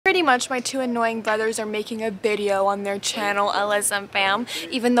Pretty much my two annoying brothers are making a video on their channel LSM Fam,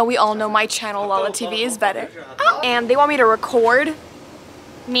 even though we all know my channel Lala TV is better. And they want me to record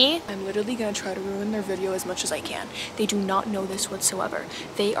me. I'm literally gonna try to ruin their video as much as I can. They do not know this whatsoever.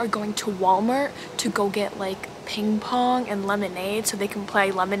 They are going to Walmart to go get like ping pong and lemonade so they can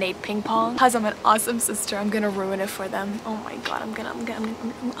play lemonade ping pong. Because I'm an awesome sister, I'm gonna ruin it for them. Oh my god, I'm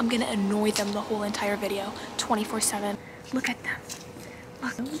gonna annoy them the whole entire video 24/7. Look at them. Look.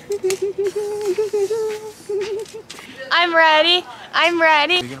 I'm ready. I'm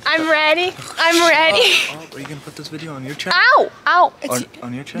ready. I'm ready. I'm ready. Oh, are you gonna put this video on your channel? Ow! Ow!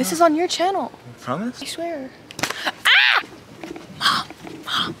 On your channel? This is on your channel. Promise? I swear. Ah! Mom,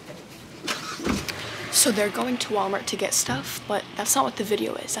 Mom. So they're going to Walmart to get stuff, but that's not what the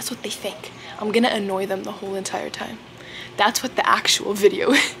video is. That's what they think. I'm gonna annoy them the whole entire time. That's what the actual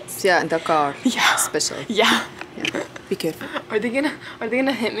video is. Yeah, in the car. Yeah. Special. Yeah. Yeah. Be careful. Are they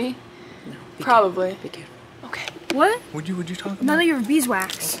gonna hit me? No. Probably. Be careful. Okay. What? Would you talk about? None of your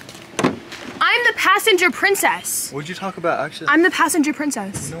beeswax. I'm the passenger princess. What'd you talk about actually? I'm the passenger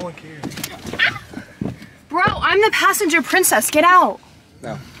princess. No one cares. Bro, I'm the passenger princess. Get out.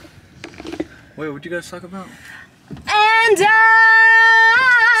 No. Wait, what'd you guys talk about? And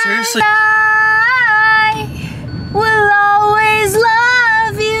Seriously? I will always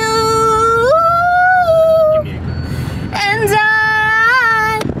love you. And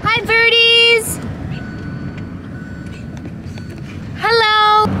hi birdies.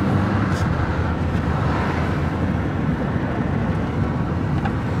 Hello.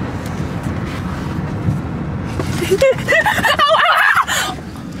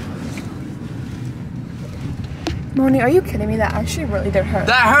 Moni, are you kidding me? That actually really did hurt.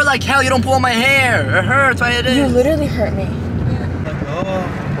 That hurt like hell. You don't pull my hair. It hurts. Why it is? You literally hurt me.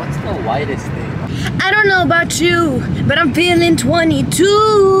 What's the whitest thing? I don't know about you, but I'm feeling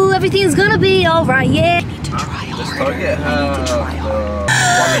 22. Everything's gonna be alright, yeah. I need to try harder. Target. I need to try harder.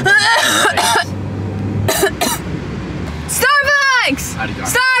 Starbucks!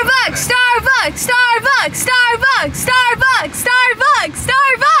 Starbucks! Starbucks! Starbucks! Starbucks! Starbucks! Starbucks!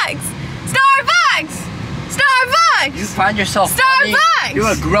 Starbucks! Starbucks! Starbucks! You find yourself Starbucks! funny?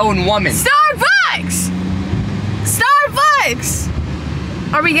 You're a grown woman. Starbucks! Starbucks!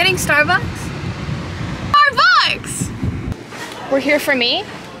 Are we getting Starbucks? Starbucks! We're here for me?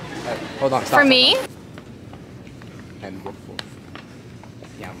 Hold on, stop. For me? And woof woof.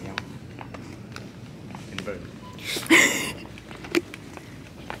 Yum yum. And bird.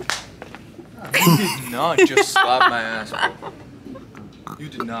 You did not just slap my ass, bro. You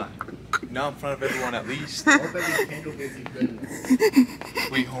did not. Not in front of everyone at least.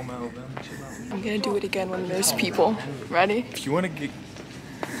 Wait, home Alabama, chill out. I'm gonna do it again when there's people. Ready? If you wanna get,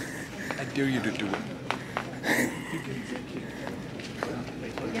 I dare you to do it.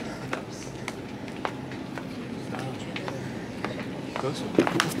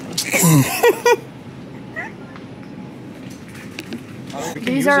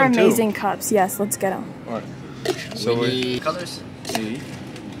 These are amazing cups. Yes, let's get them. Alright. So we colors? 8,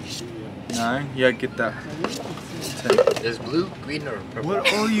 9. Yeah, get that. 10. There's blue, green, or purple.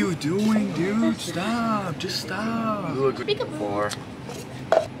 What are you doing, dude? Stop. Just stop. Blue or green. 4.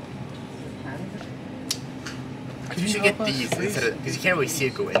 You should get these instead of, because you can't really see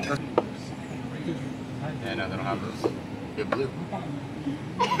it go in. Yeah, no, they don't have those. They're blue.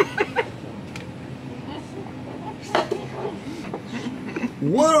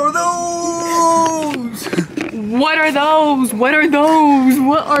 What are those? What are those? What are those?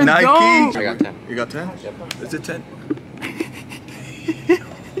 What are Nike. those? I got 10. You got 10? Yep. Is it 10?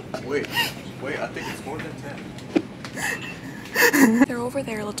 Wait, I think it's more than 10. They're over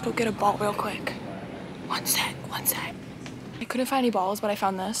there. Let's go get a ball real quick. One sec. I couldn't find any balls, but I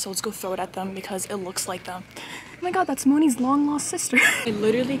found this, so let's go throw it at them because it looks like them. Oh my god, that's Moni's long lost sister. I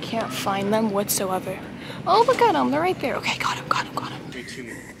literally can't find them whatsoever. Oh, look at them. They're right there. Okay, got him.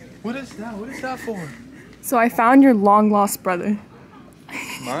 What is that? What is that for? So I found your long lost brother.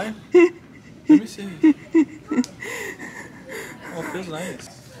 Mine? Let me see. Oh, it feels nice.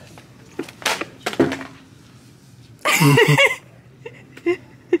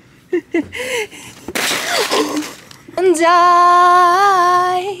 And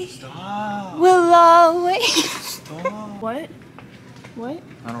I Stop. will always. Stop. What? I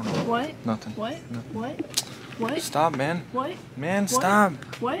don't know. What? Nothing. What? Nothing. What? Stop, man. What? Man, stop.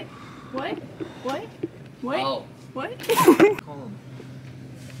 What? Oh. What? Call him.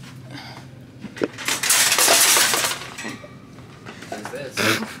 What is this?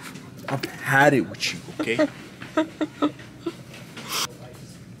 I've had it with you, okay?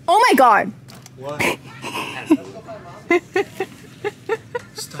 Oh my god! What?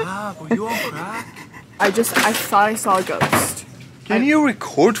 Stop. Stop. Are you on crack? I thought I saw a ghost. Can you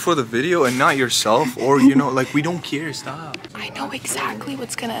record for the video and not yourself? Or, you know, like, we don't care. Stop. I know exactly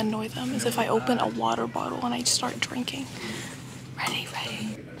what's gonna annoy them is if I open a water bottle and I start drinking. Ready,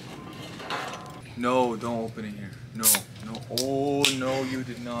 ready. No, don't open it here. No, no. Oh, no, you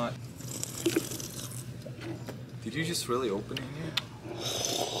did not. Did you just really open it here?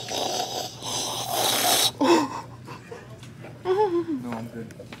 No, I'm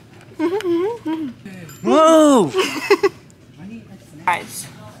good. Whoa! Guys,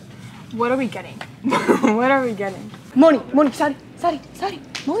 what are we getting? What are we getting? Moni, Sari,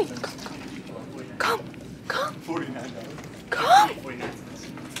 Moni, come.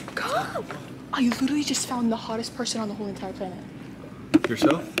 I literally just found the hottest person on the whole entire planet.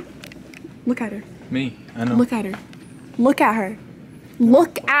 Yourself? Look at her. Me, I know. Look at her. Look at her.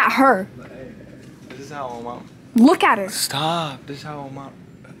 Look at her. This is how I'm out. Look at her. Stop. This is how I'm out.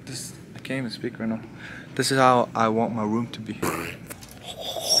 I can't even speak right now. This is how I want my room to be.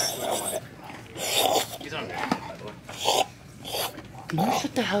 He's on back, by the way. Can you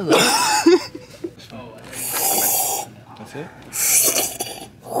shut the hell up? That's it?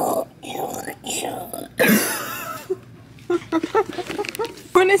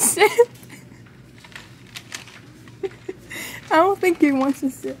 Wanna sit? I don't think he wants to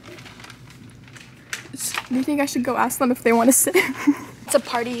sit. Do you think I should go ask them if they want to sit? It's a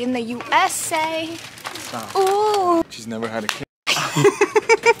party in the USA. Stop. Ooh. She's never had a kid.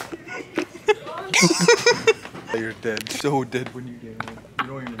 You're dead. So dead when you get in. You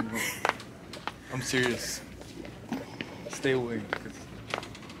don't even know. I'm serious. Stay away.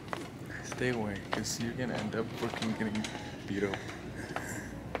 Stay away, because you're gonna end up fucking getting beat up.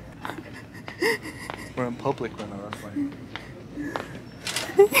 We're in public right now, that's why.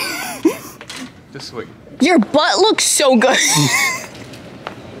 Just wait. Your butt looks so good.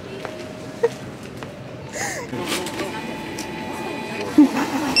 1,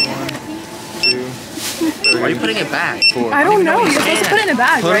 2, 3. Why are you putting it back? 4. I don't know. You're supposed to put it in a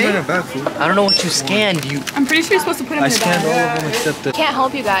bag, Put right? them in a bag, fool. I don't know what you scanned. You. I'm pretty sure you're supposed to put them I in a scanned all bag. of them except the. Can't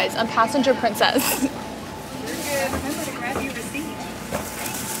help you guys. I'm passenger princess.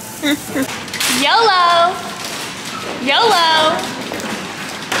 YOLO! YOLO!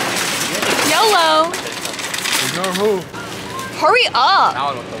 YOLO! Ignore who? Hurry up!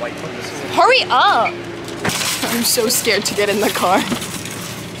 Now with the white focus. Hurry up! I'm so scared to get in the car.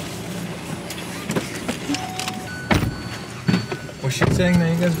 Was she saying that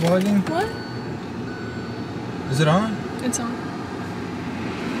you guys vlogging? What? Is it on? It's on.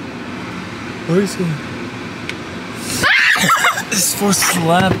 What is he? It's for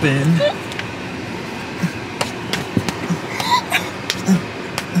slapping.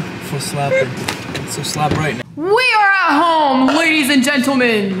 For slapping. So slap right now. We are at home, ladies and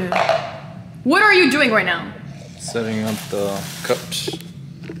gentlemen! What are you doing right now? Setting up the cups.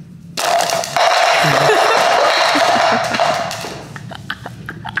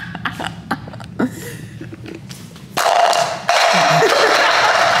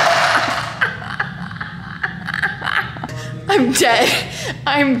 I'm dead.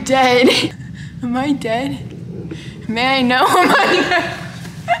 I'm dead. Am I dead? May I know? Am I dead?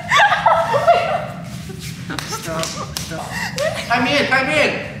 Stop. Time in.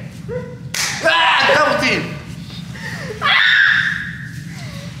 Ah, double team.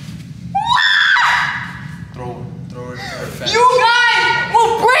 Throw it in her face. You guys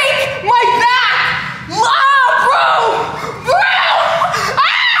will break my back! Bro!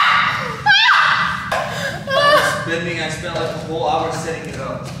 Spending, I spent like a whole hour setting it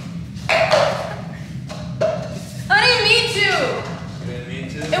up. I didn't mean to! You didn't mean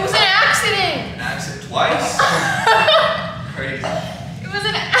to? It was an accident! An accident twice? Crazy. It was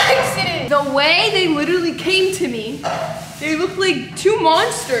an accident! The way they literally came to me, they looked like two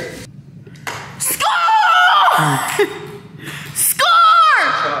monsters. Score! Score!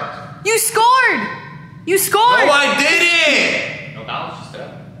 You scored! You scored! No, I didn't! No, that was just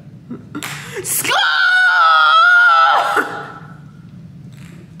that. Score!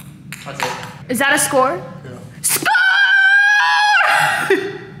 That's it. Is that a score? Yeah. Score!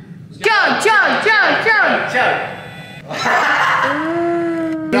 Chug!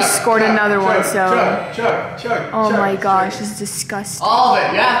 You scored another one, so. Chug. Oh my gosh, this is disgusting. All of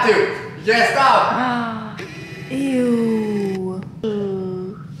it. You have to. You can't stop. Ew.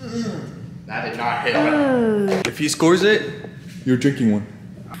 That did not hit. If he scores it, you're drinking one.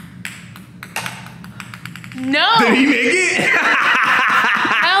 No! Did he make it?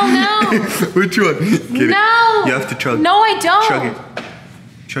 Hell no! Which one? Get No! it. You have to chug. No, I don't.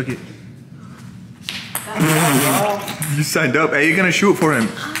 Chug it. You signed up. Hey, you're gonna shoot for him.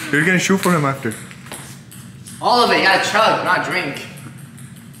 You're gonna shoot for him after. All of it, you gotta chug, not drink.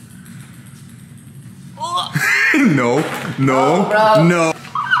 No. No. bro. No.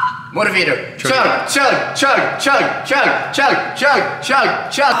 Motivator. Chug, chug, chug, chug, chug, chug, chug,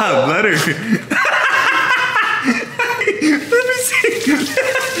 chug, chug. Ah, letter. Let me see.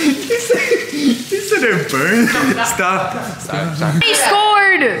 He said it burned. Stop. He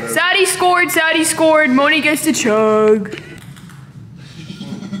scored! Sadie scored, Sadie scored. Moni gets to chug.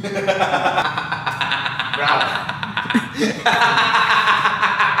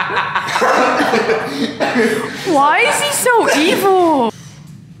 Why is he so evil?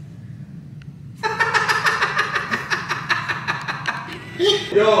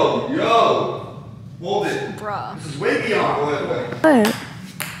 Yo. Hold it. Bruh. This is way beyond. What?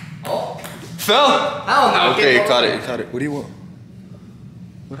 Fell. Hell no. Okay, you caught it. What do you want?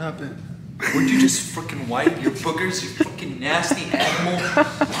 What happened? Would you just freaking wipe your boogers, you fucking nasty animal?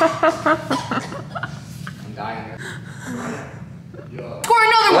 I'm dying. Score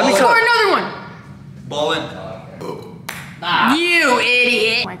another one! Score another one! Ballin'. You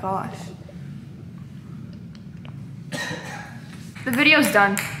idiot! Oh my gosh. The video's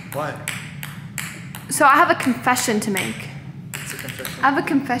done. What? So I have a confession to make. It's a confession. I have a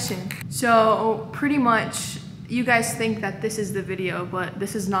confession. So pretty much, you guys think that this is the video, but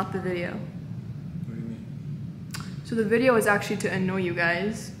this is not the video. What do you mean? So the video is actually to annoy you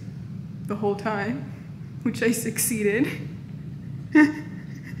guys the whole time, which I succeeded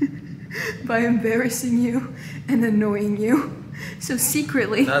by embarrassing you and annoying you. So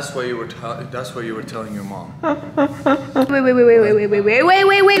secretly. That's why you were telling your mom.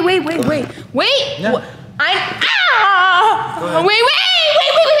 Wait. Yeah.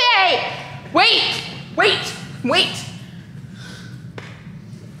 Wait.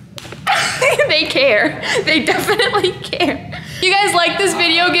 They care. They definitely care. You guys like this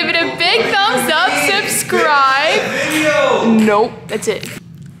video? Give it a big thumbs up. Subscribe. Nope. That's it.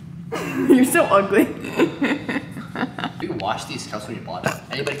 You're so ugly. Do you wash these cups when you bought them?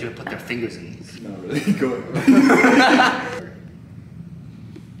 Anybody could put their fingers in these. Not really. Go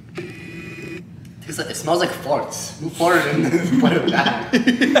It smells like farts. Who farted in this? Put it back.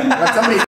 Let somebody